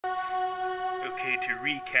Okay, to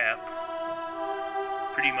recap,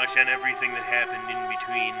 pretty much on everything that happened in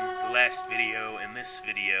between the last video and this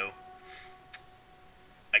video,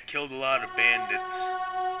 I killed a lot of bandits,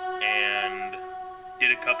 and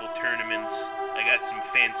did a couple tournaments. I got some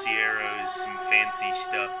fancy arrows, some fancy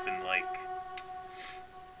stuff, and like,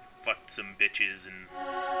 fucked some bitches and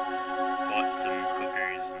bought some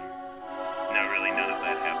hookers, and no, really none of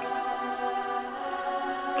that happened.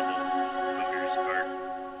 The whole hookers part.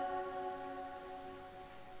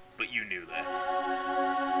 But you knew that.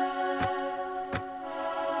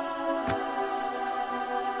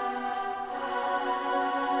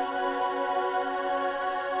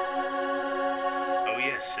 Oh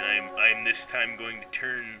yes, and I'm this time going to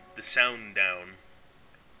turn the sound down,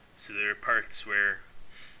 so there are parts where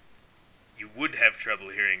you would have trouble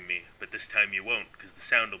hearing me, but this time you won't, because the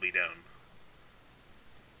sound will be down.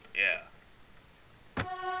 Yeah.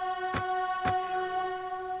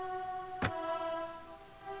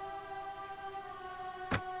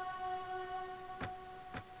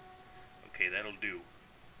 Okay, that'll do.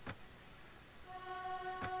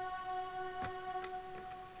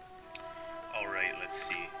 Alright, let's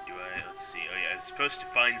see. Let's see. Oh yeah, I was supposed to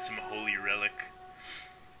find some holy relic,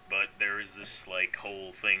 but there was this, like,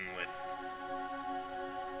 whole thing with...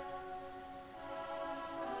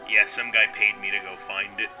 Yeah, some guy paid me to go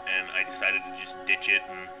find it, and I decided to just ditch it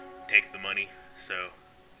and take the money, so...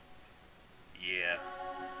 Yeah.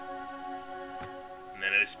 And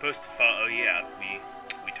then I was supposed to follow... Oh yeah,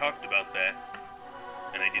 we talked about that,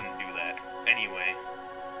 and I didn't do that. Anyway.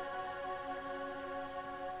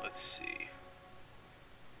 Let's see.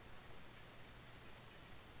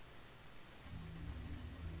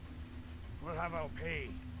 We'll have our pay,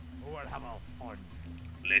 or we'll have our fun.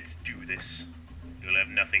 Let's do this. You'll have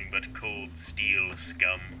nothing but cold steel,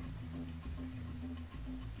 scum.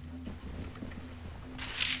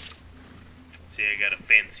 See, I got a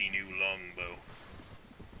fancy new longbow.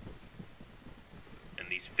 And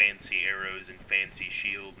these fancy arrows and fancy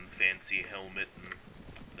shield and fancy helmet and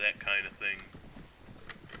that kind of thing.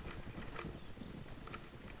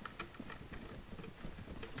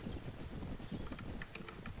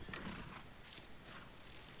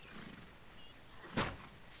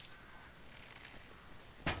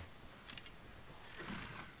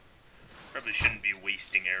 Probably shouldn't be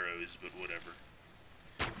wasting arrows, but whatever.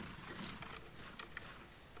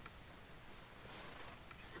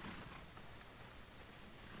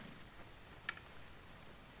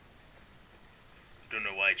 Don't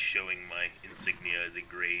know why it's showing my insignia as a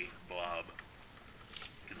gray blob.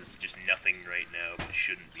 Because it's just nothing right now, but it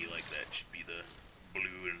shouldn't be like that. It should be the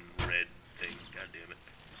blue and red thing. God damn it.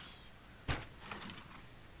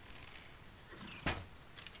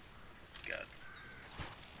 God.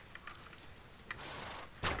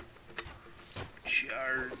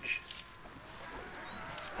 Charge.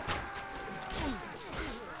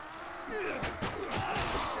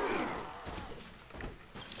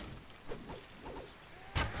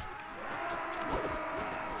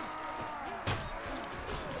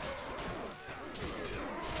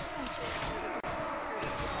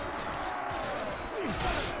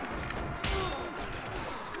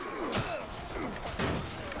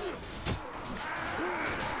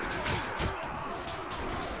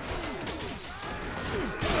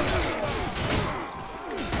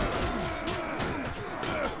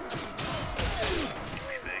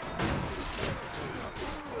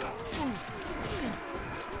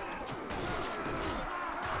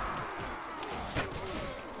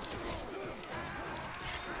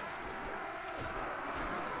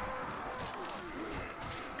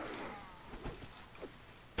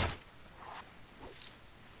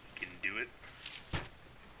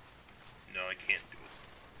 I can't do it.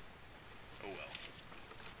 Oh well.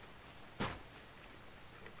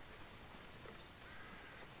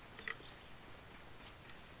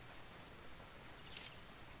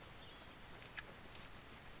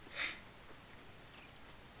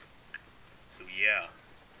 So yeah.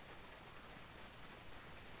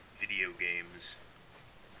 Video games.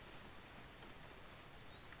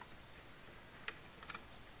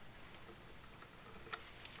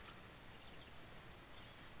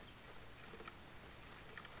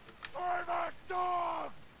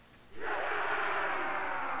 Dog!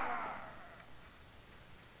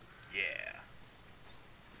 Yeah.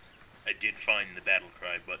 I did find the battle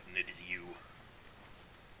cry button. It is you.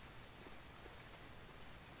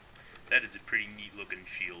 That is a pretty neat looking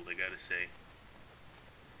shield, I gotta say.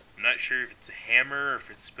 I'm not sure if it's a hammer or if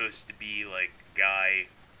it's supposed to be like a guy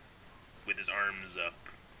with his arms up.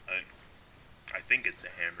 I think it's a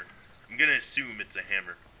hammer. I'm gonna assume it's a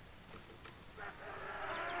hammer.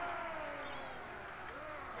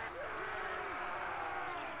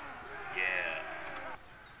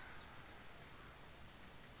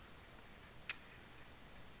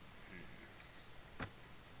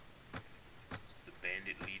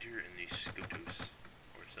 Any Scotus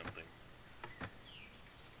or something.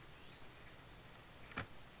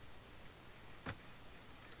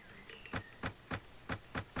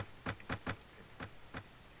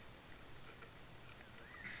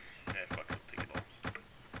 Fuck, I'll take it all.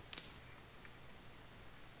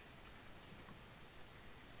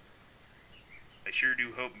 I sure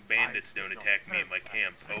do hope bandits don't attack me at my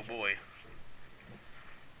camp. Oh boy.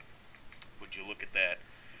 Would you look at that?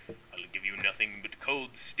 I'll give you nothing but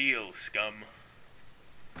cold steel, scum.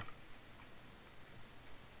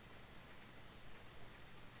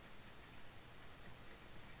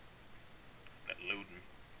 Not loading.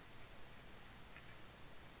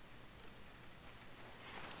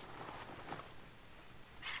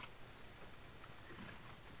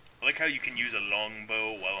 I like how you can use a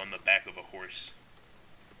longbow while on the back of a horse.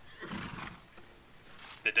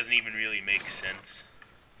 That doesn't even really make sense.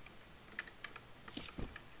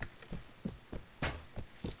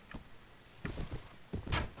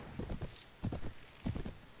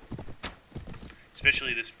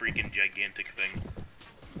 Especially this freaking gigantic thing.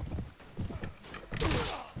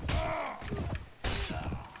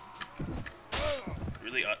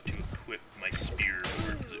 Really ought to equip my spear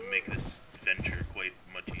more, because it would make this venture quite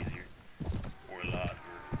much easier. Or a lot,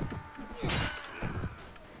 or whatever.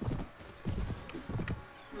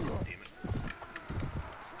 Damn it.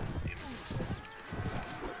 Damn it. Damn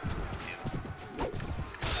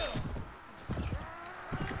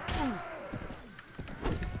it.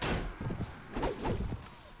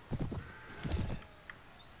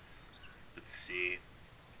 Let's see.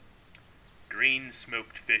 Green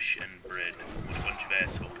smoked fish and bread. What a bunch of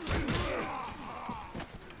assholes.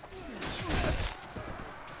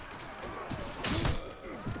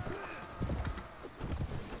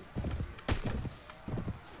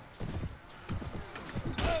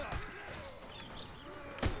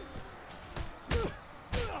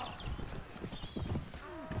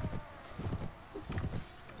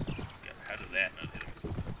 God, how did that not hit him?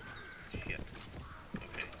 Shit.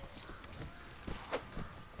 Okay.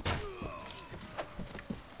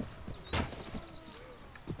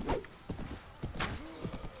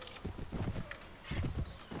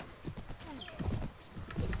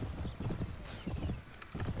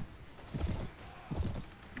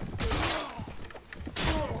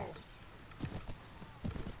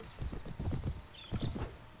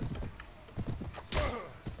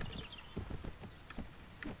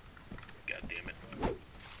 God damn it.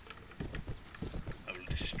 I will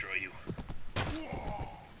destroy you.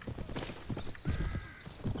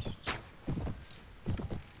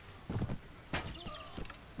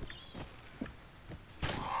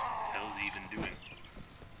 Hell's he even doing?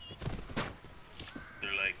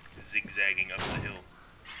 They're like zigzagging up the hill.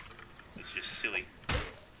 It's just silly.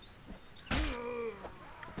 Oh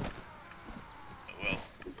well.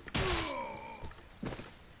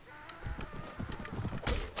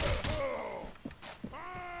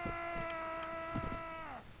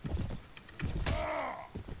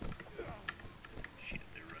 Shit,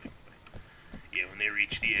 they're running. Yeah, when they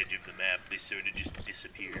reach the edge of the map, they sort of just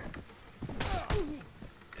disappear.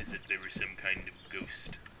 As if they were some kind of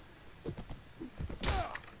ghost.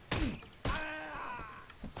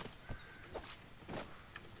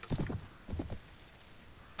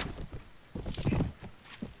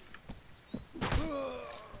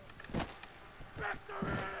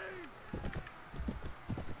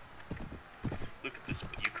 Look at this,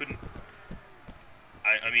 but you couldn't...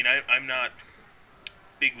 I mean, I'm not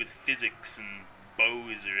big with physics and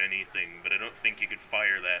bows or anything, but I don't think you could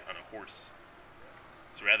fire that on a horse.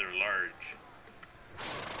 It's rather large.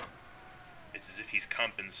 It's as if he's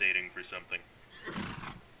compensating for something.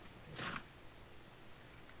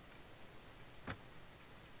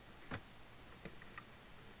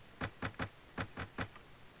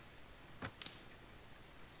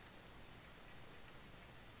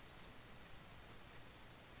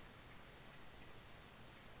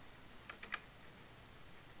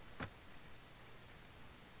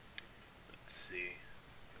 Let's see.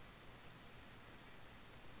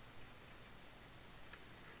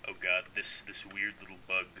 Oh god, this weird little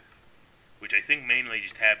bug, which I think mainly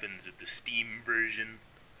just happens with the Steam version.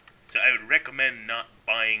 So I would recommend not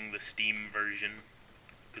buying the Steam version,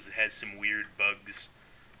 because it has some weird bugs,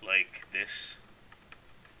 like this,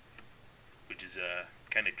 which is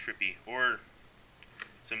kind of trippy. Or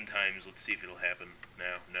sometimes, let's see if it'll happen.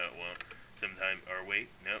 No, it won't. Sometime, or wait,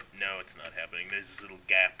 no, it's not happening. There's this little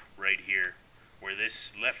gap right here, where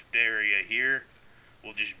this left area here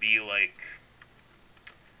will just be like,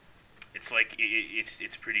 it's like,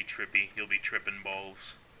 it's pretty trippy. You'll be tripping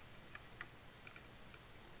balls.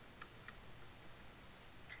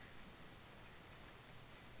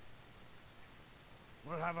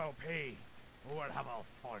 We'll have our pay. We'll have our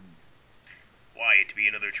fun. Why, to be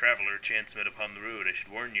another traveller chance met upon the road, I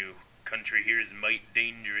should warn you, country here is might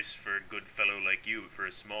dangerous for a good fellow like you, for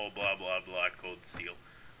a small blah blah blah cold steel.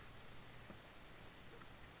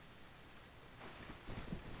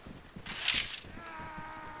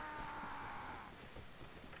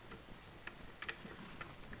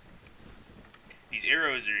 These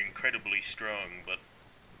arrows are incredibly strong, but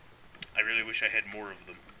I really wish I had more of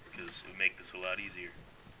them, because it would make this a lot easier.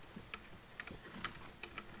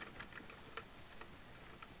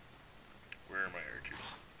 Where are my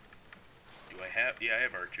archers? Do I have... yeah, I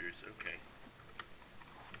have archers, okay.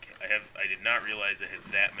 I did not realize I had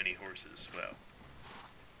that many horses. Wow.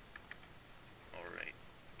 Alright.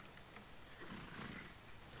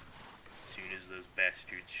 As soon as those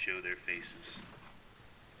bastards show their faces.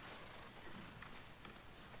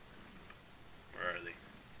 Where are they?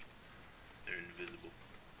 They're invisible.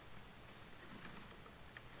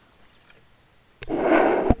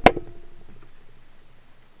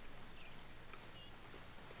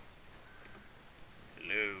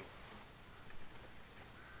 Hello.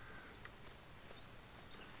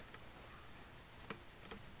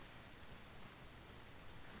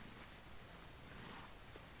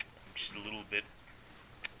 I'm just a little bit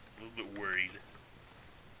worried.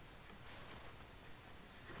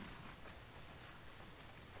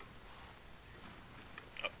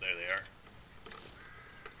 Oh, there they are.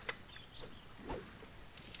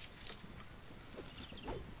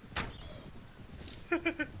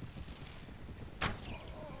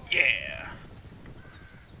 Yeah!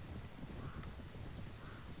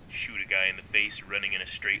 Shoot a guy in the face running in a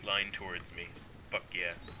straight line towards me. Fuck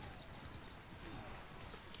yeah.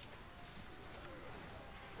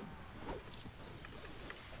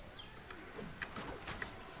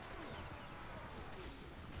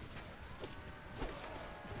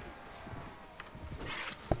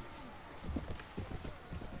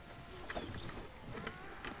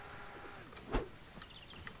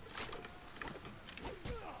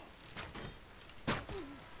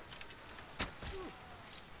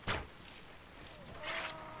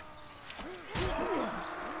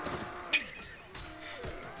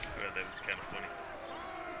 Kind of funny.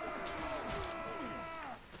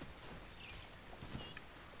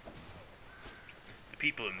 The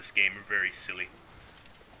people in this game are very silly.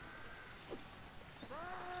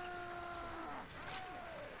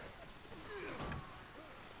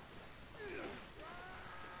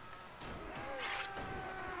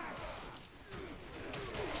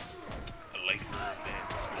 A life for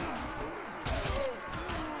advance.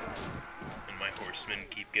 And my horsemen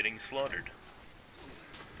keep getting slaughtered.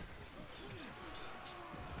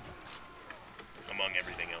 Among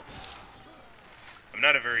everything else. I'm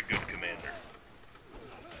not a very good commander.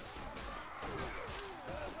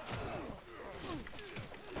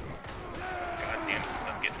 God damn it,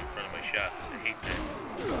 stop getting in front of my shots. I hate that.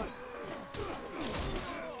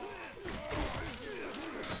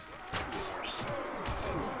 Horse.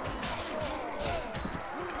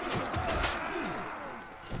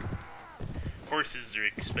 Horses are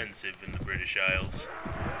expensive in the British Isles.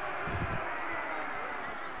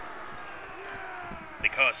 They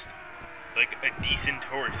cost, like, a decent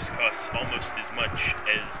horse costs almost as much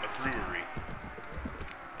as a brewery.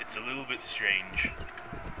 It's a little bit strange.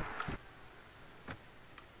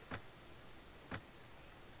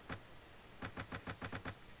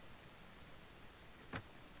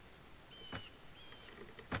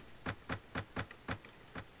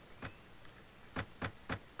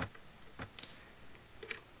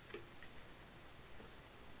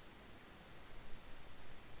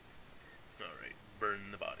 Alright,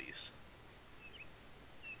 burn the bodies.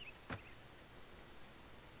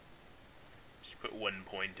 Just put 1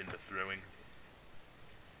 point into throwing.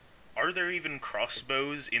 Are there even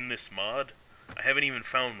crossbows in this mod? I haven't even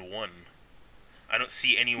found one. I don't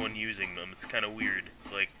see anyone using them. It's kind of weird.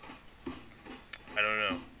 Like, I don't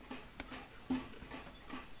know.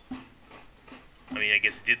 I mean, I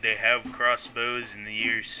guess, did they have crossbows in the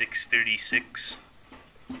year 636?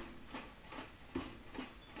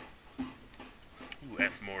 Ooh,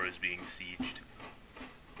 F-More is being sieged.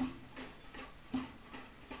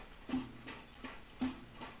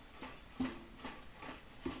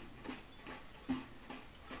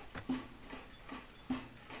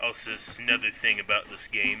 Also, another thing about this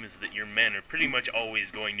game is that your men are pretty much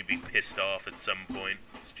always going to be pissed off at some point.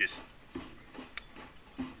 It's just...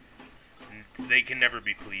 they can never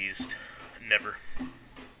be pleased. Never.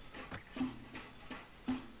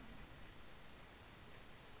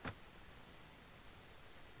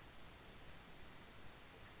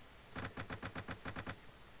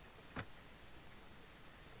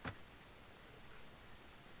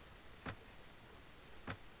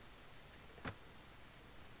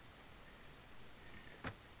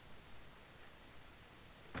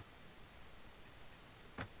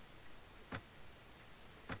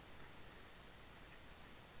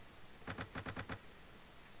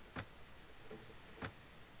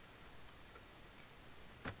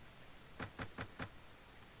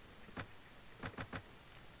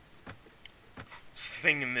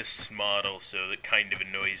 thing in this mod also that kind of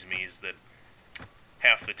annoys me is that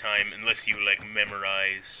half the time, unless you like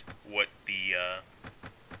memorize what the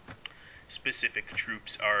specific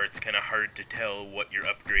troops are, it's kind of hard to tell what you're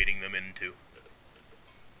upgrading them into.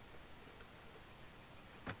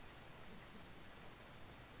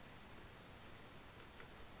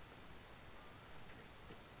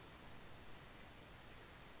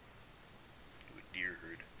 Deer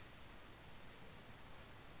herd.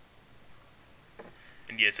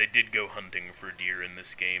 And yes, I did go hunting for deer in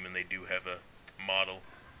this game, and they do have a model.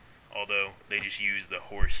 Although, they just use the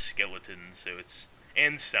horse skeleton, so it's...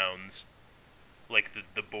 and sounds like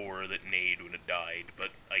the boar that neighed when it died, but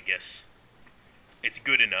I guess it's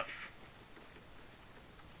good enough.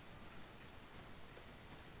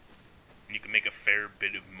 And you can make a fair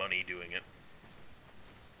bit of money doing it.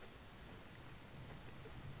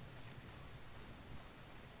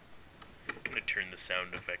 I'm gonna turn the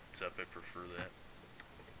sound effects up, I prefer that.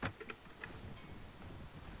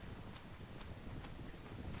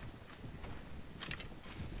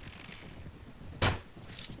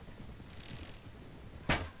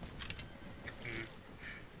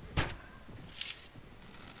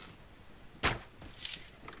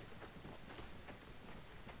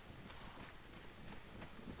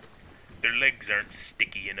 Their legs aren't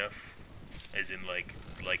sticky enough, as in like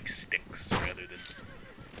sticks, rather than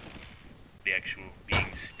the actual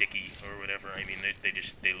being sticky or whatever. I mean,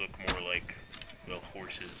 they look more like, well,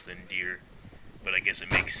 horses than deer, but I guess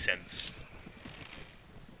it makes sense.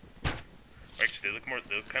 Actually, they look kind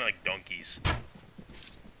of like donkeys.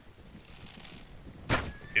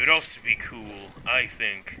 It would also be cool, I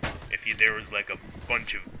think, if there was like a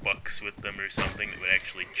bunch of bucks with them or something that would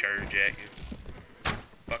actually charge at you.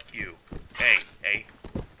 Fuck you. Hey.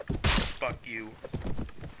 Fuck you. I'm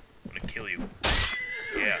gonna kill you.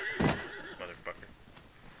 Yeah. Motherfucker.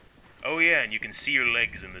 Oh yeah, and you can see your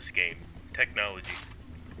legs in this game. Technology.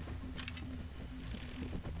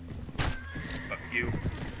 Fuck you.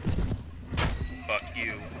 Fuck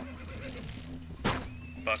you.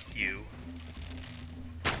 Fuck you.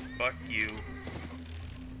 Fuck you.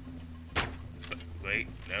 Wait,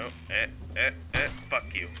 no.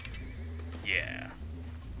 Fuck you. Yeah.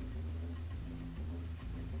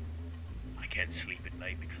 I can't sleep at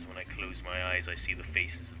night because when I close my eyes I see the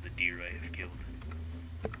faces of the deer I have killed.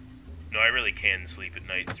 No, I really can sleep at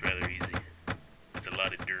night, it's rather easy. It's a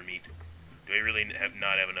lot of deer meat. Do I really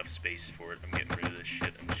not have enough space for it? I'm getting rid of this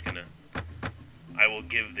shit. I'm just gonna... I will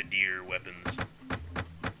give the deer weapons.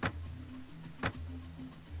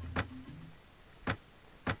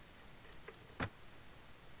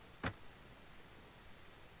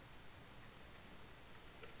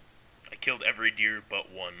 I killed every deer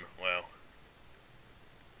but one. Wow.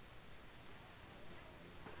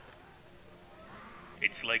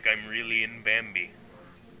 It's like I'm really in Bambi.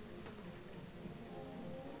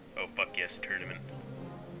 Oh, fuck yes, tournament.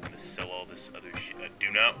 I'm gonna sell all this other shit. I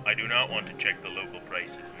do not want to check the local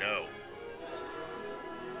prices, no.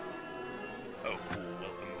 Oh, cool.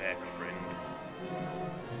 Welcome back, friend.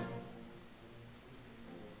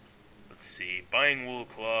 Let's see. Buying wool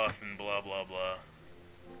cloth and blah, blah, blah.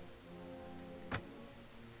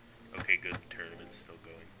 Okay, good. The tournament's still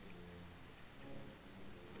going.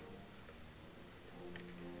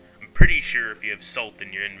 I'm pretty sure if you have salt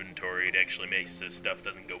in your inventory, it actually makes the stuff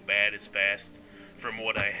doesn't go bad as fast, from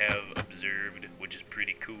what I have observed, which is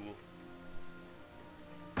pretty cool.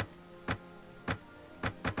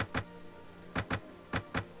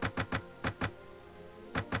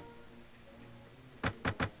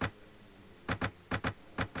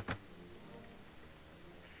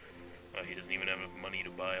 Oh, he doesn't even have enough money to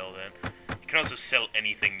buy all that. You can also sell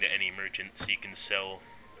anything to any merchant, so you can sell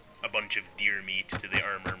a bunch of deer meat to the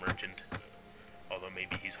armor merchant. Although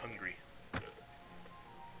maybe he's hungry.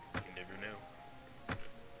 You never know.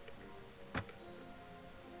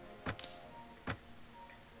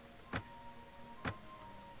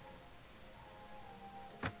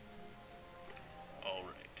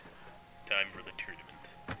 Alright. Time for the tournament.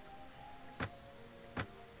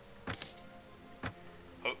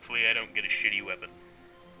 Hopefully I don't get a shitty weapon.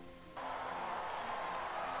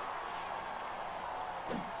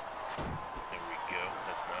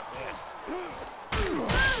 That's not bad.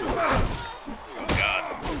 Oh god.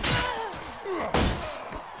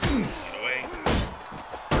 Get away.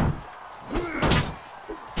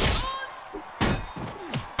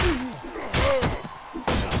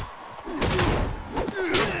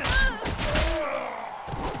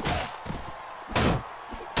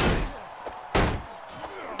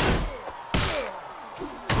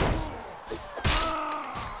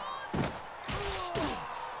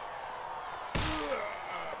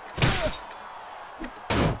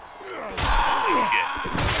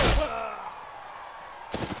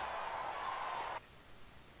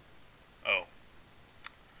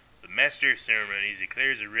 Master of Ceremonies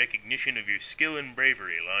declares a recognition of your skill and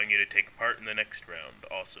bravery, allowing you to take part in the next round.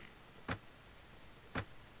 Awesome.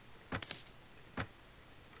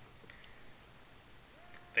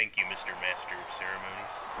 Thank you, Mr. Master of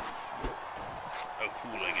Ceremonies. Oh,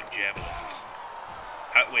 cool, I get javelins.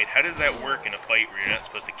 Wait, how does that work in a fight where you're not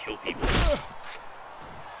supposed to kill people?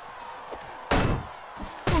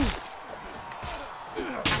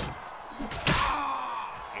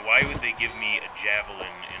 Why would they give me a javelin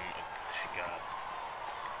in... Oh, God.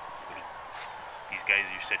 These guys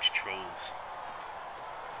are such trolls.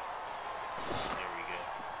 There we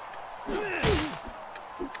go.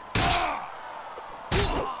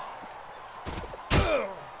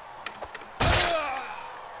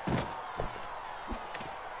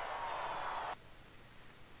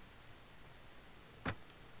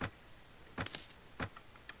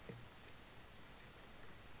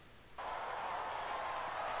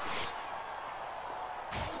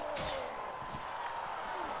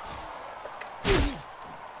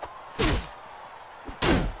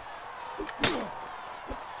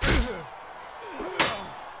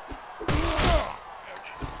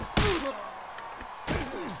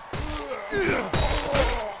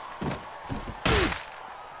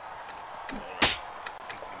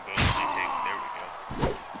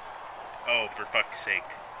 For fuck's sake.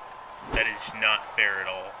 That is not fair at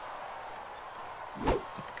all.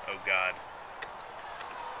 Oh god.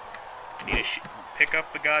 I need to pick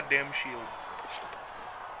up the goddamn shield.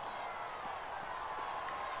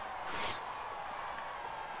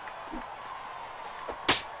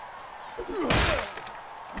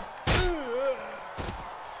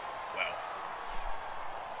 Wow.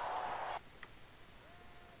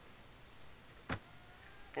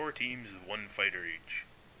 Four teams with one fighter each.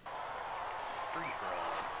 Free for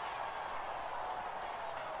all.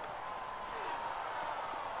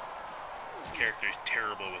 The character's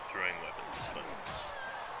terrible with throwing weapons, but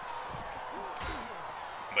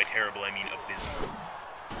by terrible I mean abysmal.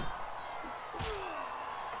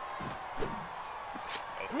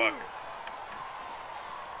 Oh fuck.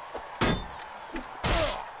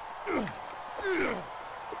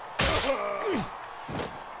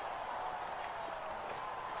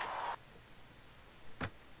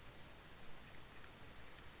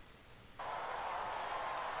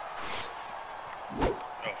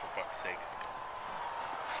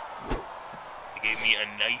 They gave me a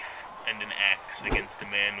knife and an axe against a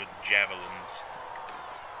man with javelins.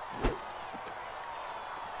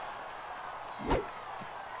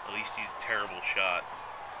 At least he's a terrible shot.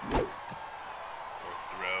 Or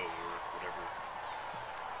throw, or whatever.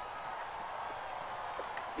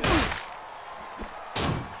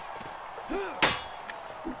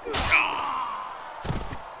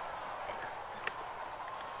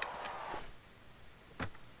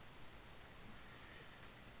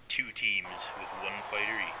 Two teams with one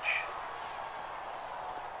fighter each.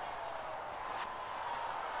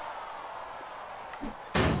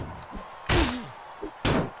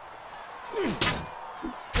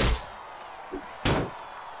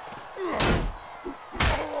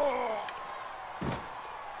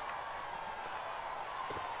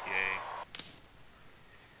 Yay.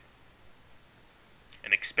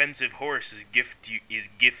 An expensive horse is gift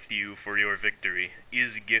you for your victory.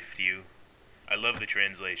 Is gift you. I love the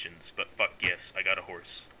translations, but fuck yes, I got a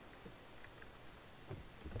horse.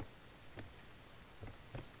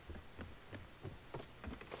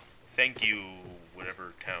 Thank you,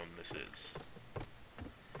 whatever town this is.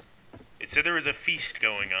 It said there was a feast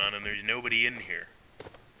going on and there's nobody in here.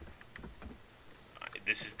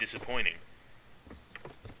 This is disappointing.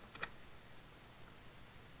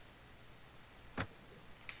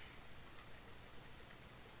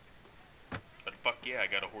 But fuck yeah, I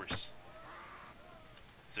got a horse.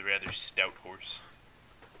 It's a rather stout horse.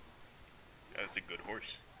 That's a good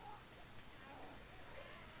horse.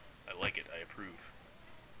 I like it, I approve.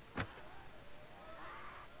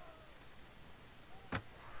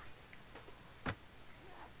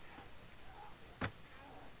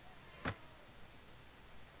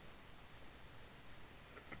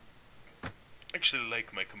 I actually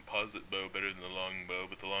like my composite bow better than the longbow,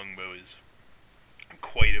 but the longbow is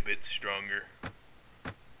quite a bit stronger.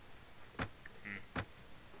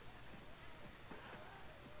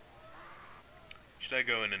 Should I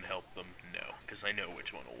go in and help them? No, because I know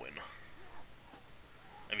which one will win.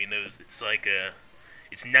 I mean, it's like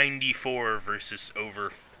it's 94 versus over,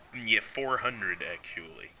 400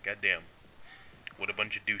 actually. Goddamn. What a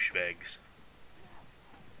bunch of douchebags.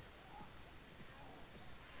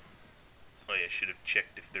 Oh yeah, I should have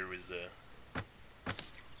checked if there was a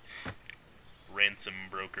ransom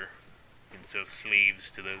broker and sell slaves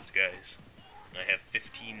to those guys. I have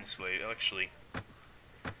 15 slaves. Actually,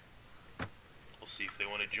 we'll see if they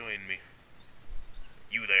want to join me.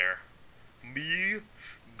 You there. Me?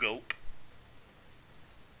 Gulp.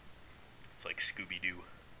 It's like Scooby-Doo.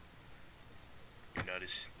 You're not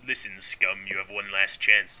as... Listen, scum, you have one last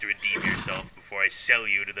chance to redeem yourself before I sell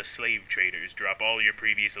you to the slave traders. Drop all your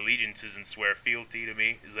previous allegiances and swear fealty to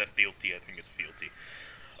me. Is that fealty? I think it's fealty.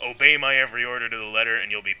 Obey my every order to the letter,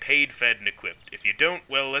 and you'll be paid, fed, and equipped. If you don't,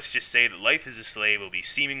 well, let's just say that life as a slave will be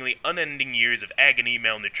seemingly unending years of agony,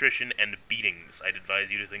 malnutrition, and beatings. I'd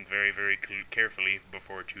advise you to think very, very carefully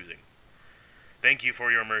before choosing. Thank you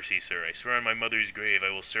for your mercy, sir. I swear on my mother's grave I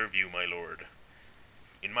will serve you, my lord.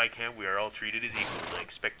 In my camp, we are all treated as equals. I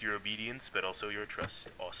expect your obedience, but also your trust.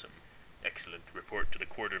 Awesome. Excellent. Report to the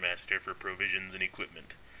quartermaster for provisions and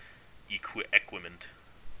equipment. Equipment.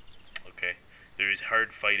 Okay. There is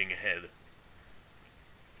hard fighting ahead.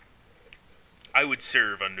 I would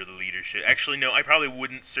serve under the leadership... Actually, no, I probably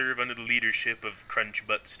wouldn't serve under the leadership of Crunch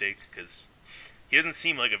Buttsteak, because he doesn't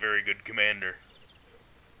seem like a very good commander.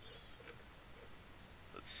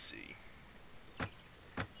 Let's see.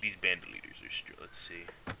 These bandit leaders are let's see.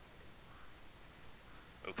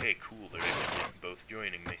 Okay, cool. They're both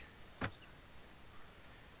joining me.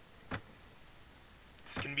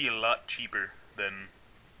 This can be a lot cheaper than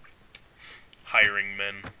hiring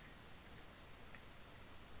men.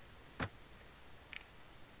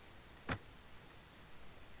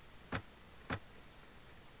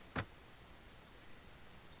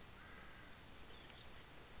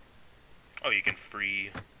 Oh, you can free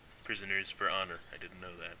prisoners for honor. I didn't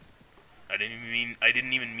know that. I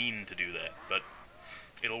didn't even mean to do that, but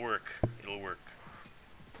it'll work. It'll work.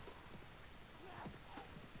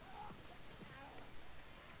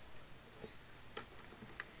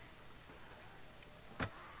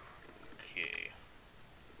 Okay.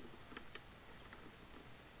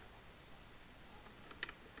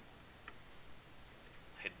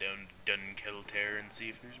 Head down to Dunkelter and see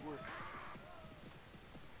if there's work.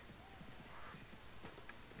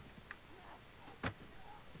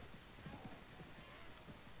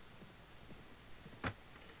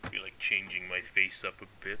 Changing my face up a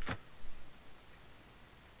bit.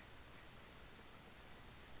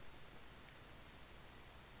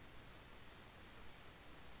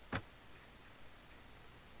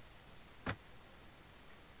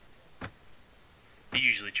 I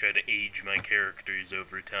usually try to age my characters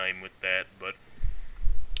over time with that, but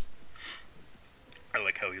I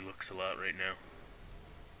like how he looks a lot right now.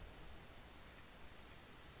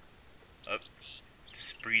 Up.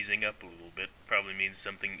 It's freezing up a little bit. Probably means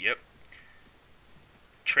something. Yep.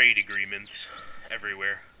 Trade agreements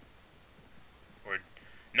everywhere. Or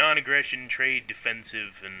non-aggression, trade,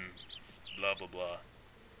 defensive, and blah blah blah.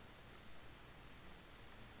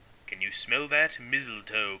 Can you smell that?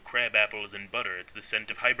 Mistletoe, crab apples, and butter. It's the scent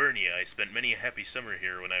of Hibernia. I spent many a happy summer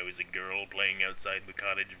here when I was a girl, playing outside the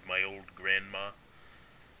cottage of my old grandma.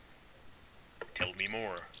 Tell me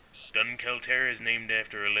more. Dunkelter is named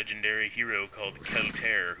after a legendary hero called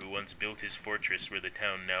Kelter, who once built his fortress where the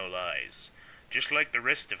town now lies. Just like the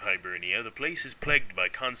rest of Hibernia, the place is plagued by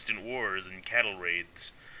constant wars and cattle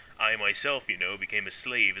raids. I myself, you know, became a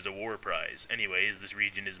slave as a war prize. Anyways, this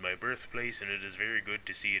region is my birthplace, and it is very good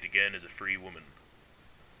to see it again as a free woman.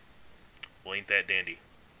 Well, ain't that dandy?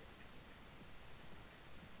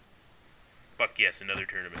 Fuck yes, another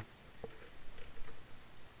tournament.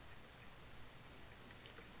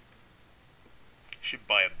 Should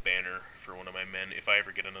buy a banner for one of my men if I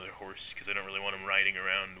ever get another horse, because I don't really want him riding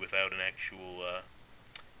around without an actual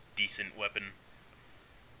decent weapon.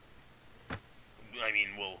 I mean,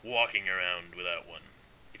 well, walking around without one.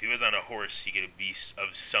 If he was on a horse, he could be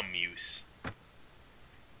of some use.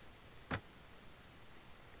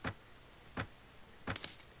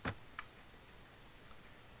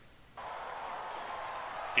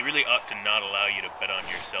 They really ought to not allow you to bet on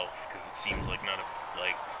yourself, because it seems like not a,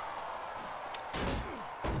 like...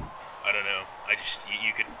 I don't know. I just,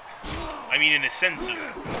 you could... I mean, in a sense of,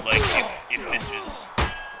 like, if this was...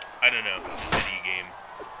 I don't know. It's a video game.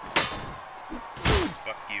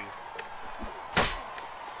 Fuck you.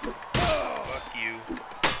 Fuck you.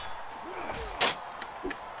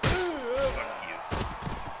 Fuck you.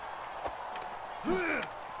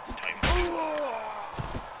 It's time to do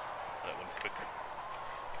that one quick.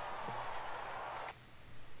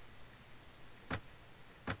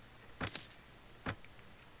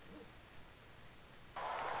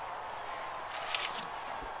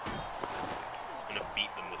 I'm gonna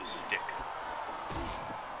beat them with a stick.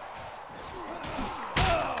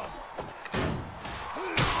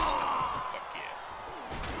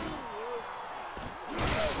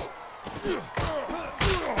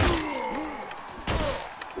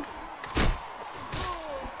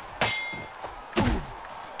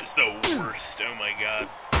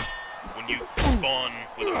 you spawn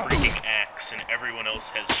with a freaking axe and everyone else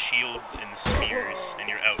has shields and spears and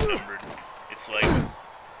you're outnumbered. It's like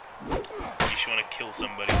you just want to kill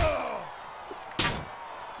somebody.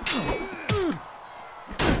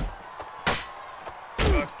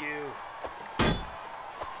 Fuck you.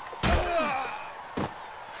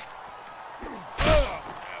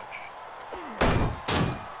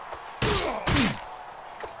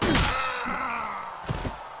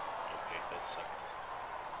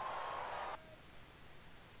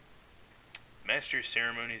 Master of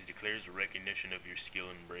Ceremonies declares a recognition of your skill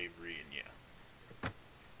and bravery, and yeah.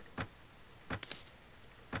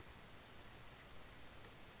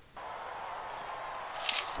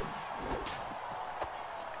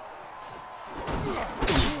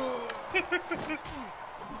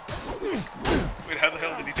 Wait, how the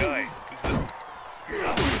hell did he die? Who's the...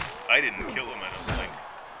 I didn't kill him, I don't think.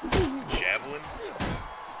 Javelin?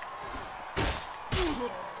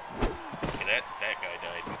 Okay, that guy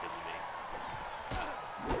died because of me.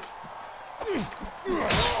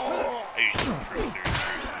 I usually prefer third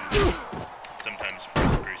person. Sometimes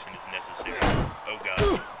first person is necessary. Oh god.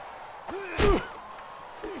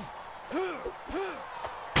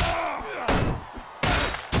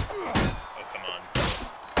 Oh, come on.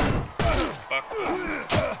 Fuck.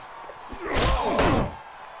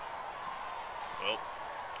 Well,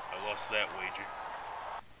 I lost that wager.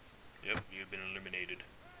 Yep, you've been eliminated.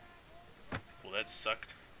 Well, that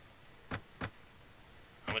sucked.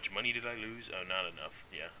 How much money did I lose? Oh, not enough.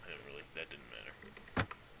 Yeah, that didn't matter.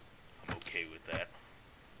 I'm okay with that.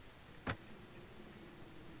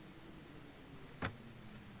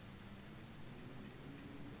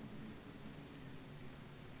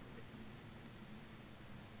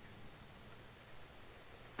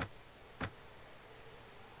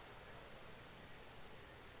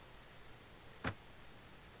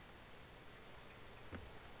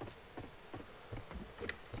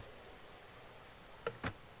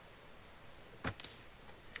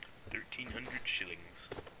 $1,300.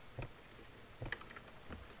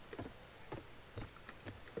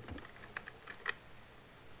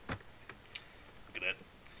 Look at that.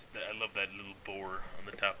 I love that little boar on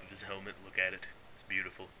the top of his helmet. Look at it. It's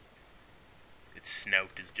beautiful. Its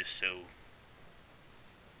snout is just so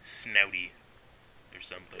snouty or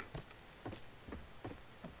something.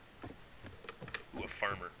 Ooh, a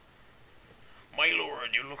farmer. My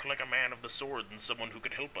lord, you look like a man of the sword and someone who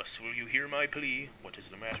could help us. Will you hear my plea? What is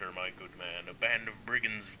the matter, my good man? A band of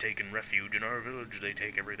brigands have taken refuge in our village. They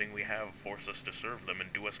take everything we have, force us to serve them,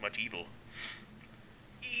 and do us much evil.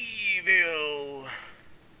 Evil!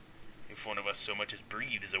 If one of us so much as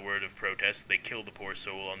breathes a word of protest, they kill the poor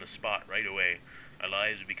soul on the spot right away. Our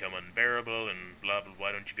lives would become unbearable, and blah blah,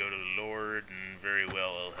 why don't you go to the Lord? And very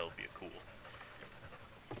well, I'll help you. Cool.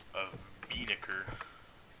 Beaneker.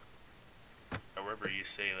 However you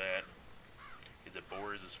say that, is it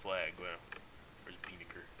Boris' flag? Well, where's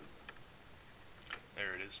Beaneker?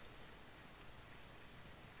 There it is.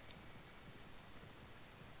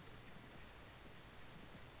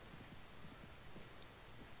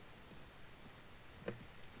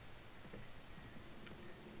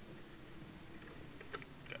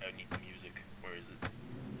 I need music. Where is it?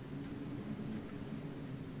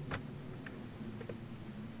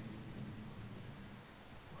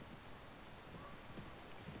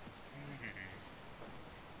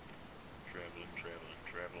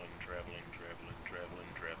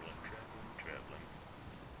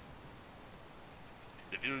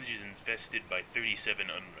 The village is infested by 37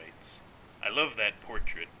 unrights. I love that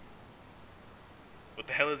portrait. What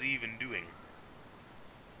the hell is he even doing?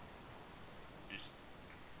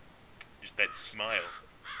 Just that smile.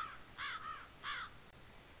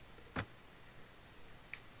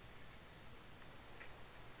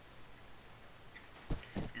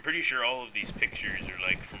 I'm pretty sure all of these pictures are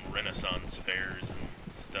like from Renaissance fairs and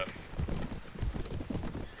stuff.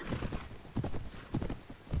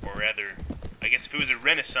 Or rather, I guess if it was a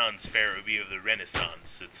Renaissance fair, it would be of the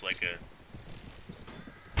Renaissance. It's like a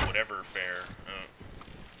whatever fair.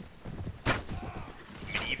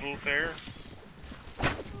 Medieval fair?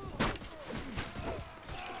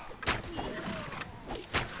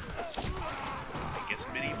 I guess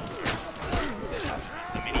medieval fair.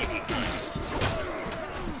 It's the medieval times.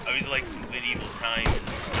 I always like medieval times and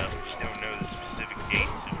stuff. I just don't know the specific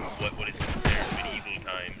dates of what is considered medieval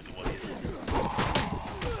times and what isn't.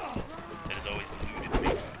 That has always eluded me.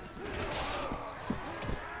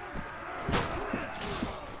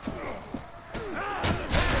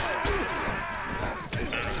 I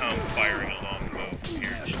don't know how I'm firing a longbow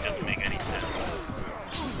here. It just doesn't make any sense.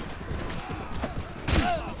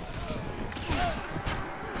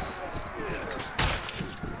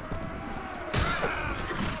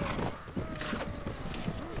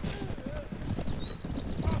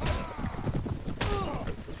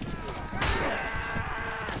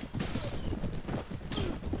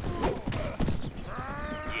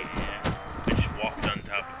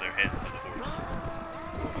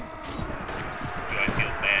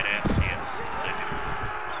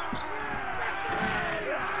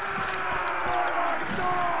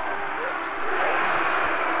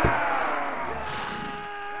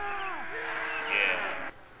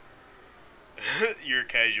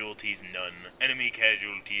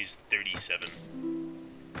 casualties, 37.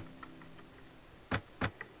 And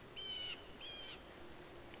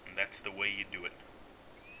that's the way you do it.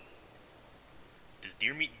 Does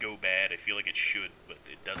deer meat go bad? I feel like it should, but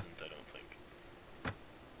it doesn't, I don't think.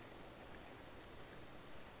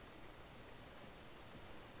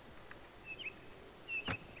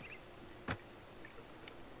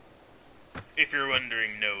 If you're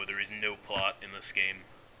wondering, no, there is no plot in this game.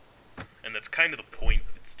 And that's kind of the point.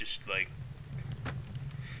 It's just like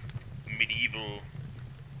medieval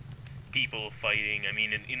people fighting. I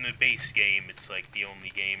mean, in the base game, it's like the only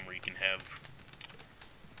game where you can have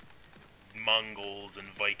Mongols and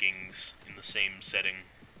Vikings in the same setting.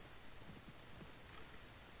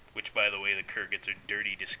 Which, by the way, the Kurgats are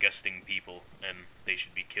dirty, disgusting people, and they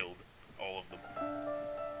should be killed. All of them.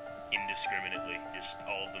 Indiscriminately. Just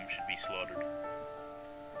all of them should be slaughtered.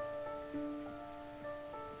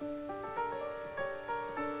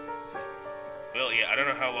 Well, yeah, I don't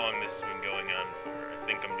know how long this has been going on for. I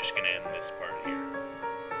think I'm just gonna end this part here.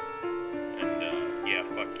 And, yeah,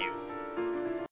 fuck you.